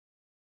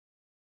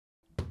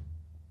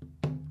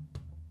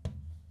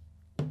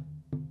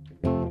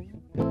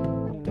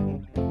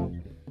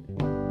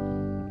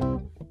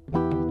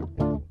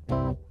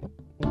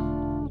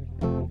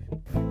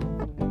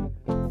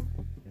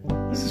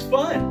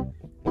fun.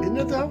 Isn't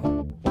it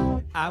though?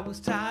 I was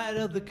tired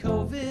of the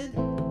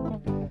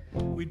COVID.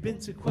 We'd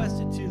been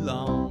sequestered too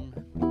long.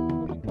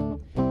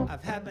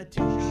 I've had my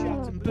 2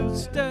 shots and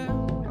booster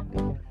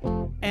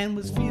and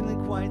was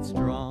feeling quite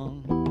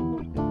strong.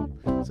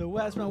 So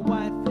as my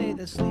wife lay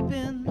there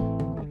sleeping,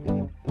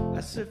 I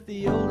surfed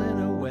the old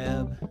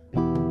interweb.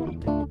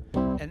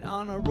 And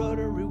on a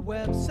Rotary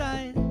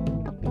website,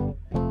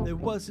 there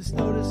was this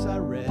notice I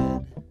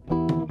read.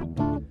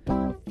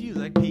 If you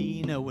like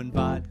Pinot and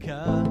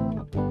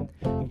vodka,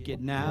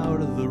 getting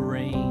out of the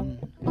rain.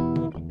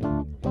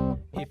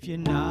 If you're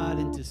not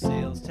into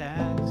sales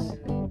tax,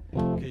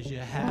 cause you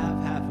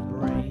have half a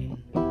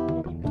brain.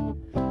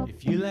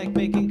 If you like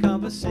making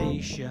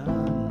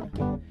conversation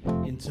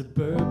in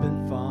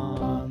suburban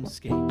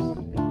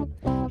farmscapes,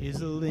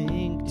 here's a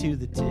link to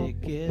the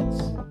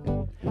tickets.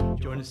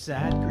 Join us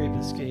at Grape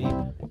Escape.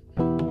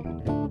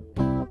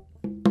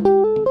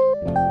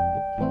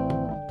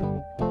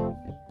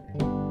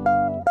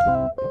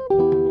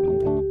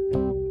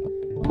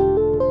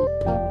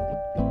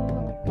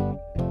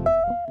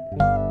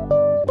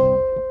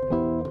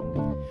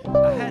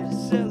 I had to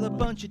sell a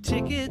bunch of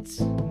tickets,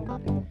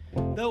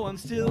 though I'm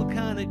still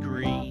kinda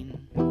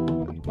green.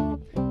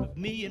 But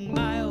me and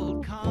my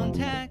old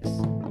contacts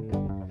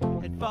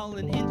had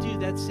fallen into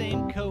that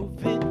same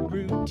COVID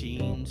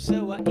routine.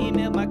 So I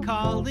emailed my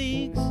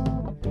colleagues,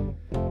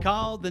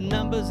 called the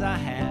numbers I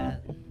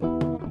had.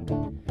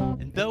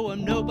 And though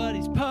I'm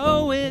nobody's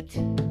poet,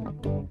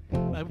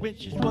 my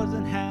wishes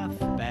wasn't half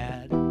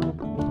bad.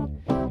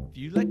 If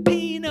you like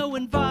Pinot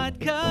and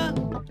vodka,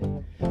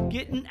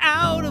 getting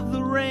out of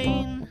the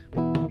rain,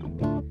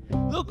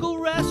 local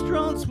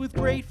restaurants with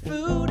great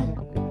food,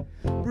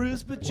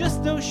 brews but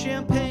just no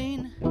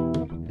champagne.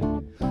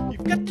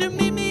 You've got to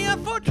meet me at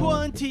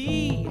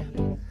 420,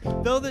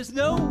 though there's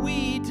no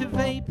weed to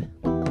vape,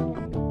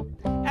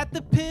 at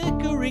the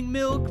Pickering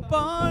Milk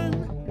Barn,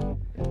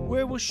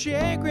 where we'll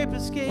share Grape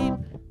Escape.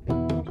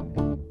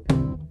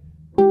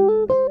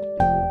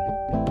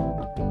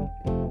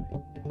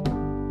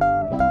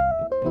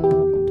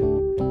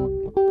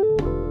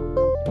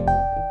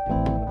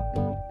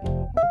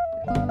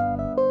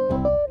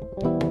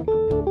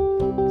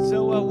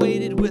 So I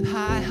waited with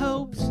high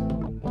hopes,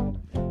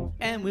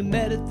 and we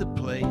met at the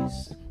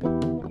place.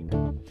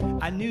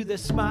 I knew their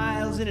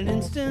smiles in an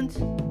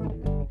instant.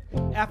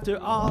 After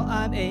all,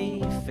 I'm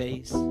a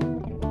face.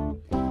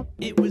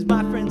 It was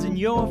my friends and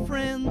your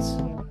friends,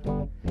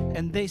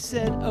 and they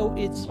said, oh,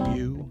 it's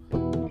you.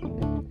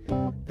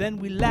 Then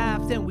we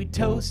laughed and we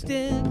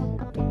toasted,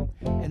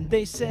 and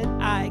they said,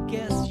 I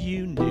guess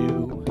you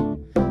knew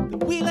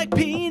that we like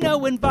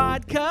Pinot and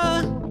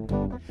vodka,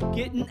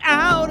 getting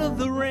out of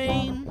the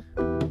rain,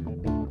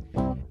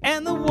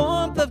 and the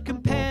warmth of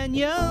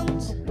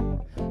companions,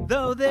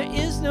 though there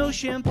is no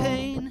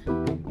champagne.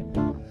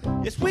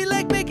 Yes, we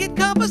like making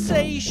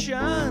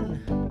conversation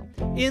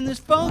in this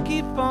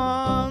funky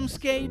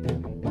farmscape.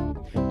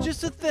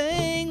 Just a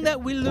thing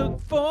that we look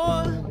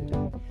for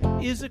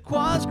is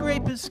Issaquah's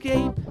Grape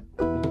Escape.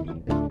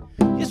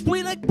 Yes,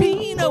 we like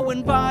Pinot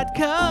and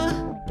vodka,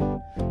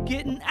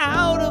 getting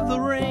out of the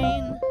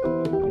rain,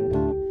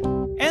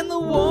 and the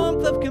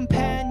warmth of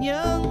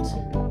companions.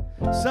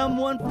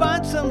 Someone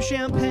find some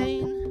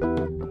champagne.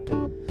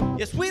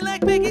 Yes, we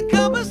like making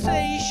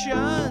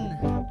conversation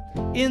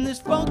in this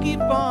funky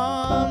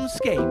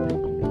farmscape.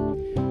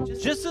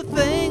 Just a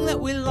thing that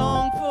we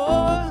long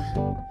for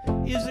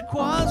is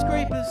Issaquah's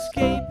Grape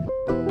Escape.